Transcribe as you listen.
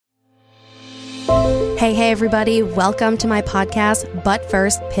Hey, everybody. Welcome to my podcast, But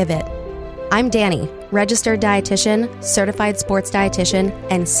First Pivot. I'm Danny, registered dietitian, certified sports dietitian,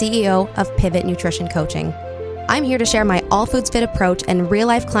 and CEO of Pivot Nutrition Coaching. I'm here to share my all foods fit approach and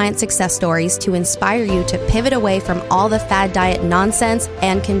real-life client success stories to inspire you to pivot away from all the fad diet nonsense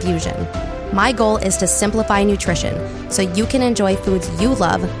and confusion. My goal is to simplify nutrition so you can enjoy foods you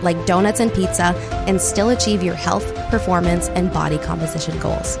love, like donuts and pizza, and still achieve your health, performance, and body composition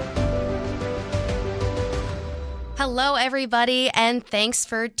goals. Hello, everybody, and thanks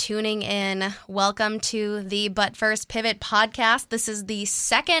for tuning in. Welcome to the But First Pivot podcast. This is the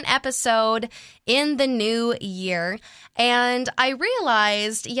second episode in the new year, and I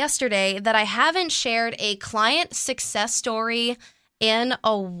realized yesterday that I haven't shared a client success story in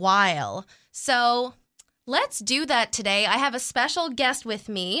a while. So let's do that today. I have a special guest with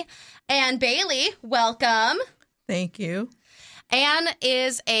me, Ann Bailey. Welcome. Thank you. Ann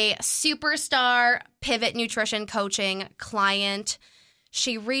is a superstar Pivot Nutrition Coaching client.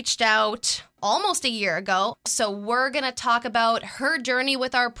 She reached out almost a year ago. So we're going to talk about her journey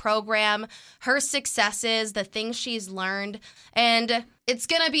with our program, her successes, the things she's learned, and it's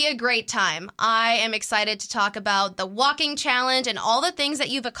going to be a great time. I am excited to talk about the walking challenge and all the things that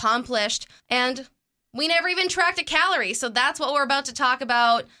you've accomplished. And we never even tracked a calorie. So that's what we're about to talk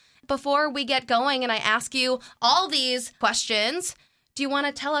about. Before we get going and I ask you all these questions, do you want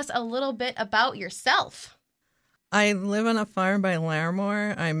to tell us a little bit about yourself? I live on a farm by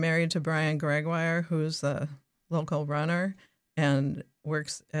Larimore. I'm married to Brian Gregoire, who's a local runner and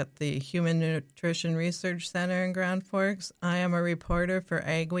works at the Human Nutrition Research Center in Grand Forks. I am a reporter for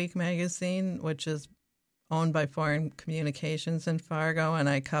Ag Week magazine, which is owned by Foreign Communications in Fargo, and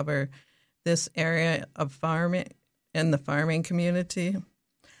I cover this area of farming in the farming community.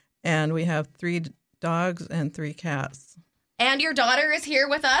 And we have 3 dogs and 3 cats. And your daughter is here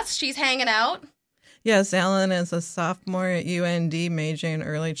with us. She's hanging out. Yes, Ellen is a sophomore at UND, majoring in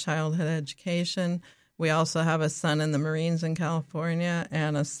early childhood education. We also have a son in the Marines in California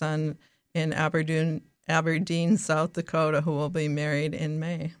and a son in Aberdeen, South Dakota, who will be married in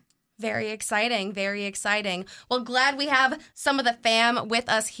May. Very exciting, very exciting. Well, glad we have some of the fam with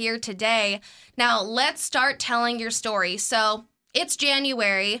us here today. Now, let's start telling your story. So, it's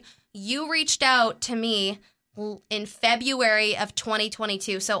January. You reached out to me in February of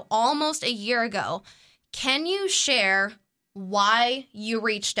 2022, so almost a year ago. Can you share why you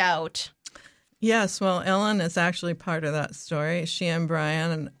reached out? Yes, well, Ellen is actually part of that story. She and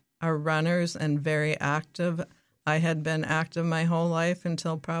Brian are runners and very active. I had been active my whole life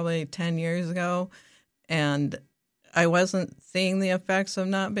until probably 10 years ago, and I wasn't seeing the effects of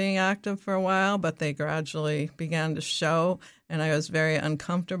not being active for a while, but they gradually began to show, and I was very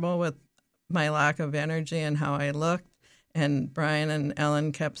uncomfortable with my lack of energy and how I looked. And Brian and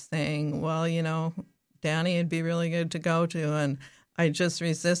Ellen kept saying, well, you know, Danny, it'd be really good to go to. And I just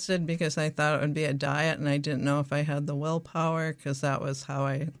resisted because I thought it would be a diet, and I didn't know if I had the willpower because that was how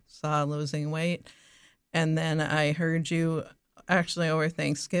I saw losing weight. And then I heard you actually over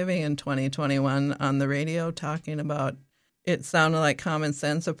Thanksgiving in 2021 on the radio talking about, it sounded like common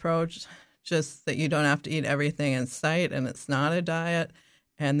sense approach, just that you don't have to eat everything in sight and it's not a diet.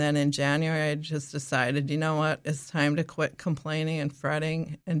 And then in January, I just decided, you know what, it's time to quit complaining and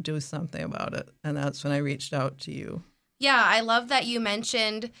fretting and do something about it. And that's when I reached out to you. Yeah, I love that you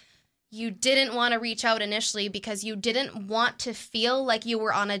mentioned you didn't want to reach out initially because you didn't want to feel like you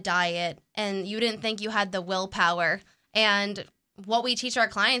were on a diet and you didn't think you had the willpower. And what we teach our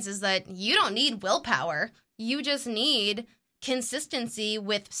clients is that you don't need willpower. You just need consistency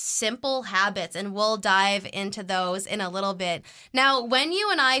with simple habits, and we'll dive into those in a little bit. Now, when you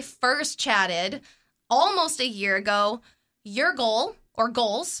and I first chatted almost a year ago, your goal or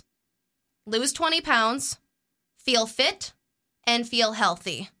goals, lose 20 pounds, feel fit, and feel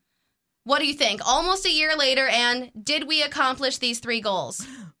healthy. What do you think? Almost a year later, and did we accomplish these 3 goals?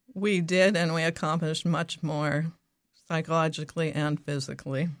 We did, and we accomplished much more psychologically and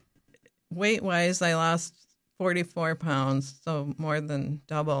physically. Weight-wise, I lost 44 pounds, so more than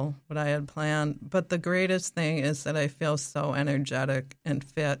double what I had planned. But the greatest thing is that I feel so energetic and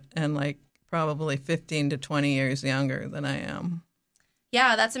fit and like probably 15 to 20 years younger than I am.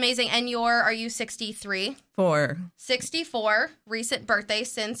 Yeah, that's amazing. And are you 63? 64, recent birthday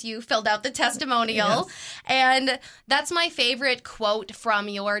since you filled out the testimonial. Yes. And that's my favorite quote from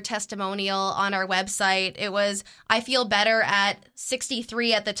your testimonial on our website. It was, I feel better at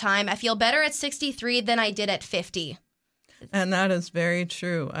 63 at the time. I feel better at 63 than I did at 50. And that is very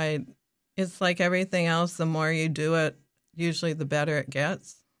true. It's like everything else, the more you do it, usually the better it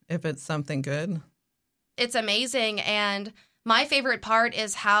gets, if it's something good. It's amazing. And My favorite part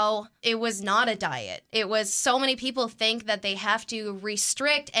is how it was not a diet. It was so many people think that they have to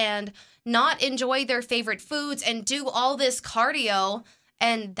restrict and not enjoy their favorite foods and do all this cardio.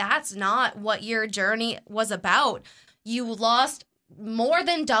 And that's not what your journey was about. You lost more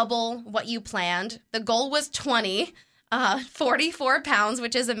than double what you planned. The goal was 44 pounds,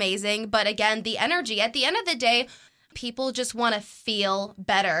 which is amazing. But again, the energy, at the end of the day, people just want to feel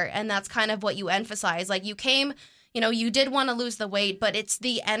better. And that's kind of what you emphasize. Like you came, you did want to lose the weight, but it's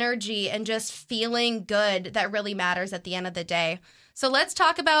the energy and just feeling good that really matters at the end of the day. So let's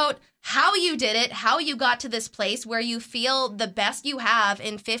talk about how you did it, how you got to this place where you feel the best you have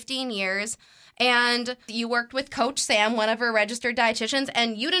in 15 years. And you worked with Coach Sam, one of our registered dietitians,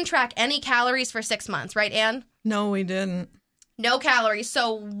 and you didn't track any calories for 6 months, right, Anne? No, we didn't. No calories.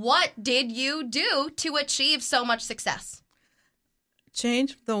 So what did you do to achieve so much success?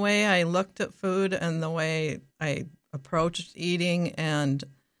 Changed the way I looked at food and the way I approached eating. And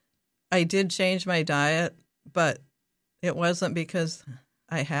I did change my diet, but it wasn't because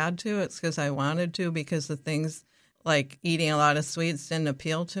I had to. It's because I wanted to, because the things like eating a lot of sweets didn't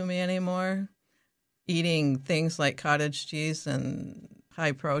appeal to me anymore. Eating things like cottage cheese and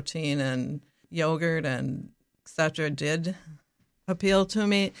high protein and yogurt and etc. did appeal to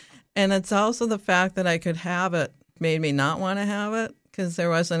me. And it's also the fact that I could have it made me not want to have it because there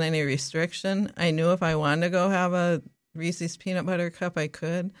wasn't any restriction. I knew if I wanted to go have a Reese's peanut butter cup, I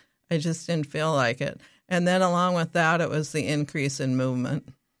could. I just didn't feel like it. And then along with that, it was the increase in movement,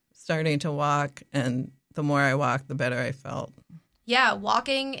 starting to walk. And the more I walked, the better I felt. Yeah,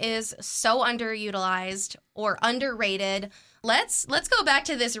 walking is so underutilized or underrated. Let's go back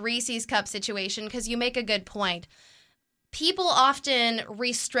to this Reese's cup situation because you make a good point. People often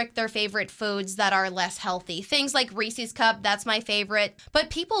restrict their favorite foods that are less healthy. Things like Reese's cup, that's my favorite. But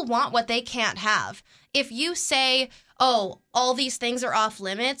people want what they can't have. If you say, oh, all these things are off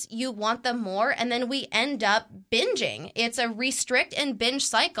limits, you want them more, and then we end up binging. It's a restrict and binge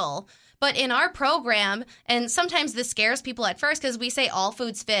cycle. But in our program, and sometimes this scares people at first because we say all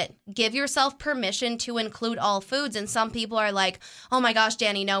foods fit. Give yourself permission to include all foods. And some people are like, oh my gosh,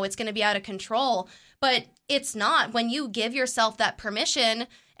 Danny, no, it's going to be out of control. But it's not. When you give yourself that permission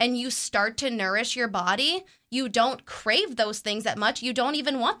and you start to nourish your body, you don't crave those things that much. You don't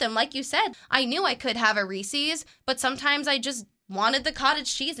even want them. Like you said, I knew I could have a Reese's, but sometimes I just wanted the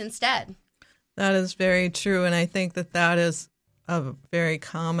cottage cheese instead. That is very true. And I think that is a very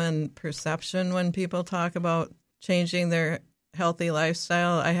common perception when people talk about changing their healthy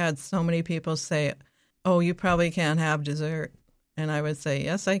lifestyle. I had so many people say, oh, you probably can't have dessert. And I would say,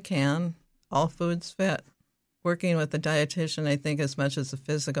 yes, I can. All foods fit. Working with a dietitian, I think as much as the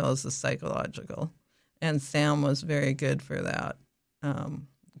physical as the psychological. And Sam was very good for that,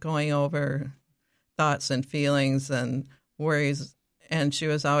 going over thoughts and feelings and worries. And she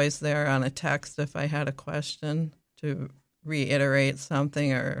was always there on a text if I had a question to reiterate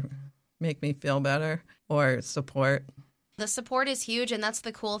something or make me feel better or support. The support is huge, and that's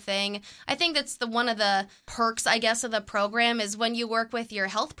the cool thing. I think that's one of the perks, I guess, of the program is when you work with your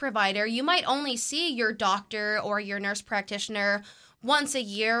health provider, you might only see your doctor or your nurse practitioner once a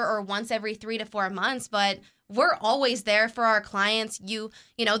year or once every 3 to 4 months, but we're always there for our clients.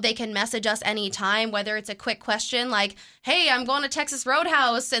 They can message us anytime, whether it's a quick question like, hey, I'm going to Texas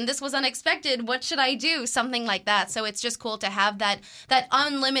Roadhouse and this was unexpected. What should I do? Something like that. So it's just cool to have that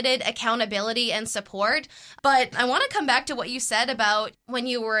unlimited accountability and support. But I want to come back to what you said about when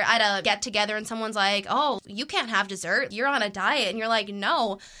you were at a get together and someone's like, oh, you can't have dessert. You're on a diet. And you're like,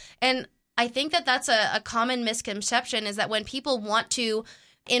 no. And I think that's a common misconception is that when people want to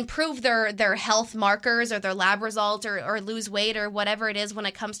improve their health markers or their lab results or lose weight or whatever it is when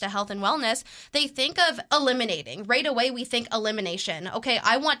it comes to health and wellness, they think of eliminating. Right away, we think elimination. Okay,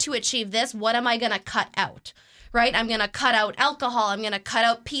 I want to achieve this. What am I going to cut out? Right? I'm going to cut out alcohol. I'm going to cut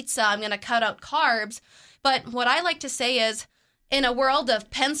out pizza. I'm going to cut out carbs. But what I like to say is, in a world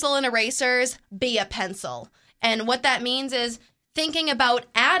of pencil and erasers, be a pencil. And what that means is thinking about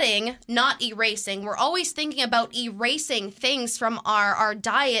adding, not erasing. We're always thinking about erasing things from our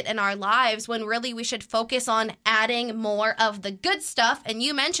diet and our lives when really we should focus on adding more of the good stuff. And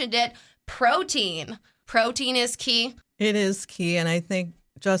you mentioned it, protein. Protein is key. It is key. And I think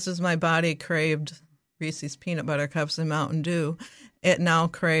just as my body craved Reese's peanut butter cups and Mountain Dew, it now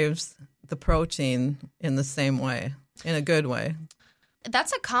craves the protein in the same way, in a good way.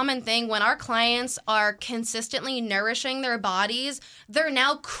 That's a common thing when our clients are consistently nourishing their bodies. They're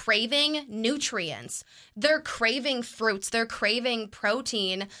now craving nutrients. They're craving fruits. They're craving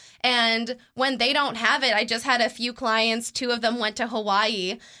protein. And when they don't have it, I just had a few clients, 2 of them went to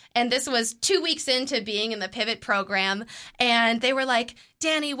Hawaii. And this was 2 weeks into being in the Pivot program. And they were like,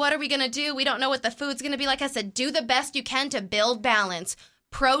 Danny, what are we going to do? We don't know what the food's going to be. Like I said, do the best you can to build balance.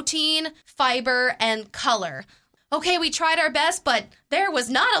 Protein, fiber, and color. Okay, we tried our best, but there was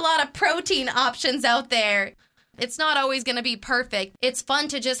not a lot of protein options out there. It's not always going to be perfect. It's fun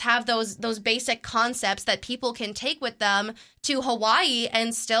to just have those basic concepts that people can take with them to Hawaii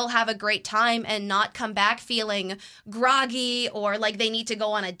and still have a great time and not come back feeling groggy or like they need to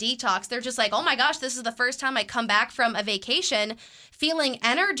go on a detox. They're just like, oh my gosh, this is the first time I come back from a vacation feeling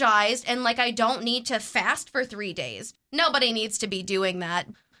energized and like I don't need to fast for 3 days. Nobody needs to be doing that.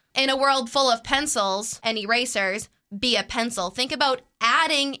 In a world full of pencils and erasers, be a pencil. Think about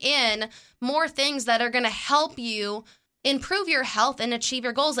adding in more things that are going to help you improve your health and achieve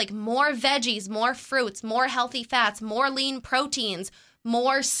your goals, like more veggies, more fruits, more healthy fats, more lean proteins,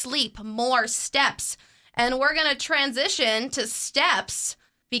 more sleep, more steps. And we're going to transition to steps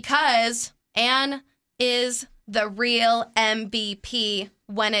because Anne is the real MVP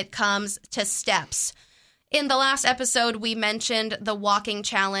when it comes to steps. In the last episode, we mentioned the walking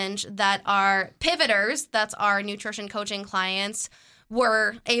challenge that our pivoters, that's our nutrition coaching clients,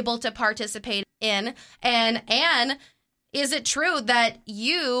 were able to participate in. And Anne, is it true that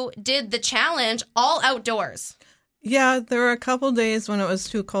you did the challenge all outdoors? Yeah, there were a couple days when it was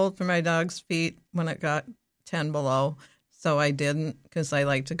too cold for my dog's feet when it got 10 below. So I didn't because I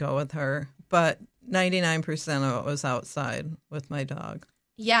like to go with her. But 99% of it was outside with my dog.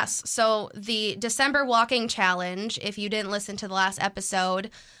 Yes. So the December walking challenge, if you didn't listen to the last episode,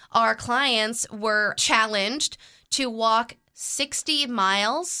 our clients were challenged to walk 60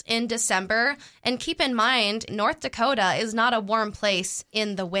 miles in December. And keep in mind, North Dakota is not a warm place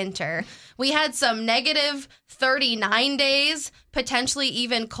in the winter. We had some negative 39 days, potentially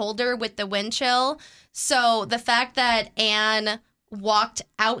even colder with the wind chill. So the fact that Anne walked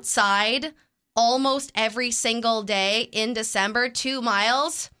outside almost every single day in December, 2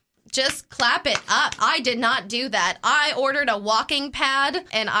 miles, just clap it up. I did not do that. I ordered a walking pad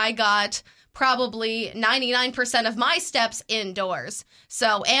and I got probably 99% of my steps indoors.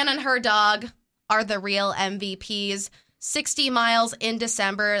 So Anne and her dog are the real MVPs. 60 miles in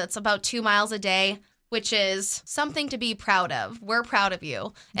December. That's about 2 miles a day, which is something to be proud of. We're proud of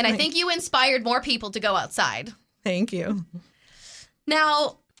you. And I think you inspired more people to go outside. Thank you.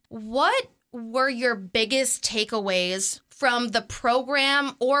 Now, what were your biggest takeaways from the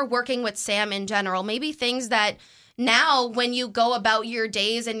program or working with Sam in general? Maybe things that now when you go about your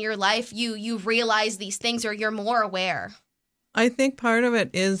days and your life, you realize these things or you're more aware. I think part of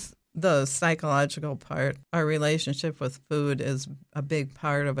it is the psychological part. Our relationship with food is a big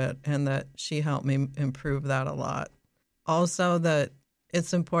part of it, and that she helped me improve that a lot. Also, that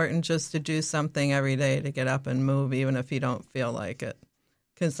it's important just to do something every day to get up and move, even if you don't feel like it.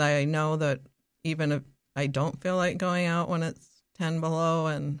 Because I know that even if I don't feel like going out when it's 10 below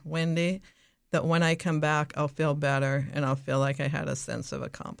and windy, that when I come back, I'll feel better and I'll feel like I had a sense of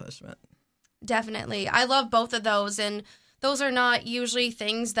accomplishment. Definitely. I love both of those. And those are not usually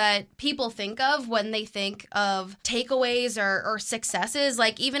things that people think of when they think of takeaways or successes.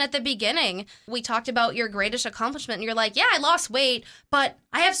 Like even at the beginning, we talked about your greatest accomplishment and you're like, yeah, I lost weight, but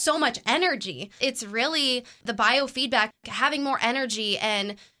I have so much energy. It's really the biofeedback, having more energy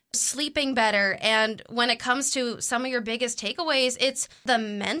and sleeping better. And when it comes to some of your biggest takeaways, it's the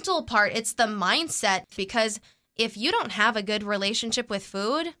mental part. It's the mindset, because if you don't have a good relationship with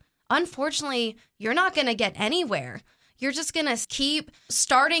food, unfortunately, you're not going to get anywhere. You're just going to keep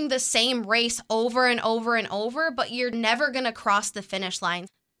starting the same race over and over and over, but you're never going to cross the finish line.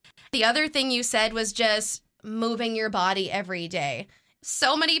 The other thing you said was just moving your body every day.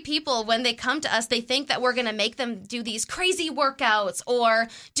 So many people, when they come to us, they think that we're going to make them do these crazy workouts or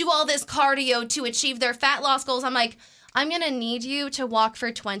do all this cardio to achieve their fat loss goals. I'm like, I'm going to need you to walk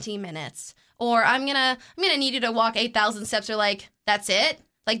for 20 minutes, or I'm going to need you to walk 8,000 steps. Or like, that's it?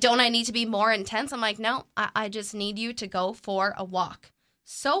 Like, don't I need to be more intense? I'm like, no, I just need you to go for a walk.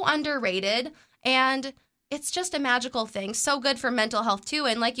 So underrated. And it's just a magical thing. So good for mental health too.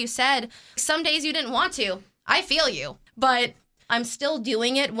 And like you said, some days you didn't want to. I feel you. But I'm still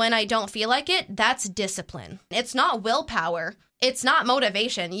doing it when I don't feel like it. That's discipline. It's not willpower. It's not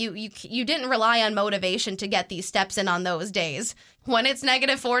motivation. You didn't rely on motivation to get these steps in on those days. When it's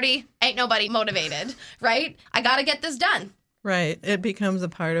negative 40, ain't nobody motivated, right? I got to get this done. Right. It becomes a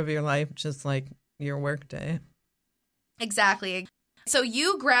part of your life, just like your work day. Exactly. So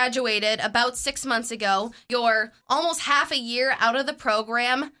you graduated about 6 months ago. You're almost half a year out of the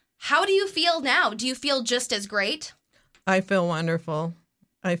program. How do you feel now? Do you feel just as great? I feel wonderful.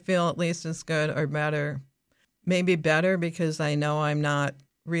 I feel at least as good or better. Maybe better because I know I'm not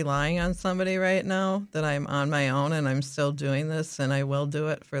relying on somebody right now, that I'm on my own and I'm still doing this and I will do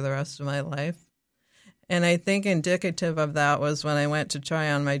it for the rest of my life. And I think indicative of that was when I went to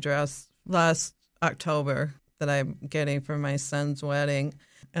try on my dress last October that I'm getting for my son's wedding,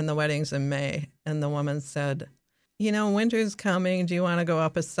 and the wedding's in May. And the woman said, you know, winter's coming. Do you want to go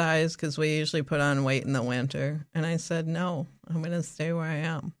up a size? Because we usually put on weight in the winter. And I said, no, I'm going to stay where I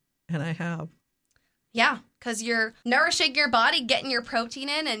am. And I have. Yeah, because you're nourishing your body, getting your protein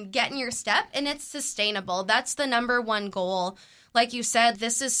in and getting your step, and it's sustainable. That's the number one goal. Like you said,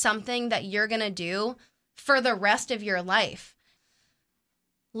 this is something that you're going to do for the rest of your life.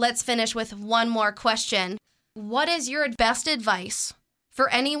 Let's finish with one more question. What is your best advice for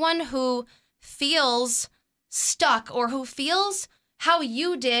anyone who feels stuck or who feels how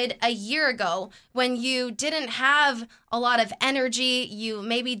you did a year ago when you didn't have a lot of energy, you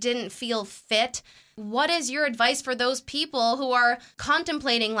maybe didn't feel fit? What is your advice for those people who are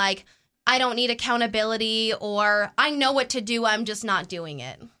contemplating like, I don't need accountability, or I know what to do, I'm just not doing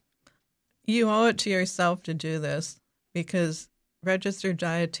it? You owe it to yourself to do this because registered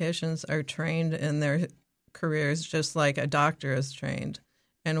dietitians are trained in their careers just like a doctor is trained.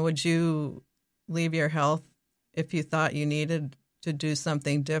 And would you leave your health if you thought you needed to do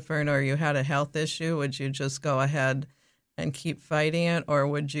something different or you had a health issue? Would you just go ahead and keep fighting it? Or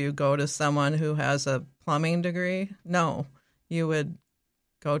would you go to someone who has a plumbing degree? No, you would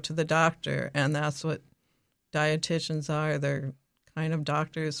go to the doctor. And that's what dietitians are. They're kind of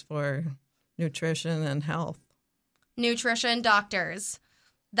doctors for nutrition and health. Nutrition doctors.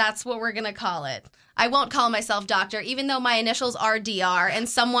 That's what we're going to call it. I won't call myself doctor, even though my initials are DR. And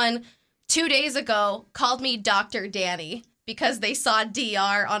someone 2 days ago called me Dr. Danny because they saw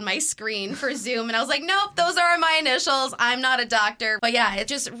DR on my screen for Zoom. And I was like, nope, those are my initials. I'm not a doctor. But yeah,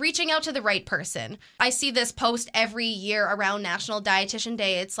 it's just reaching out to the right person. I see this post every year around National Dietitian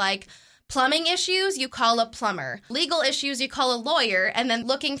Day. It's like, plumbing issues, you call a plumber. Legal issues, you call a lawyer. And then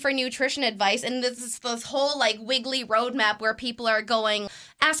looking for nutrition advice. And this is this whole like wiggly roadmap where people are going,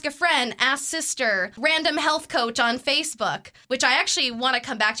 ask a friend, ask sister, random health coach on Facebook, which I actually want to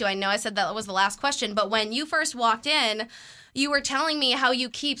come back to. I know I said that was the last question, but when you first walked in, you were telling me how you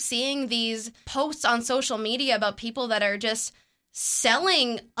keep seeing these posts on social media about people that are just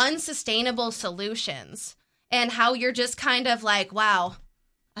selling unsustainable solutions and how you're just kind of like, wow,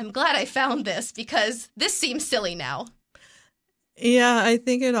 I'm glad I found this because this seems silly now. Yeah, I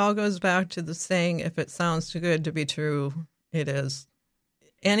think it all goes back to the saying, if it sounds too good to be true, it is.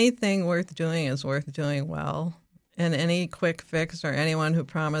 Anything worth doing is worth doing well. And any quick fix or anyone who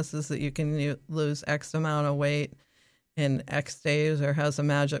promises that you can lose X amount of weight in X days or has a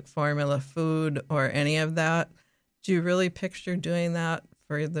magic formula food or any of that, do you really picture doing that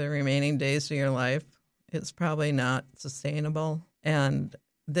for the remaining days of your life? It's probably not sustainable. And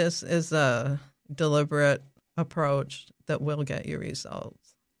this is a deliberate approach that will get you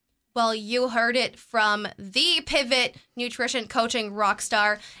results. Well, you heard it from the Pivot Nutrition Coaching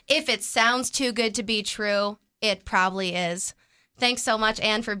Rockstar. If it sounds too good to be true, it probably is. Thanks so much,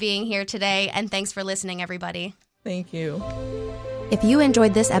 Anne, for being here today, and thanks for listening, everybody. Thank you. If you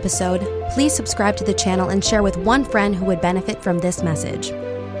enjoyed this episode, please subscribe to the channel and share with one friend who would benefit from this message.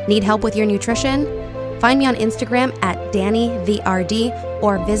 Need help with your nutrition? Find me on Instagram at DannyTheRD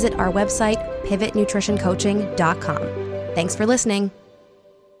or visit our website, pivotnutritioncoaching.com. Thanks for listening.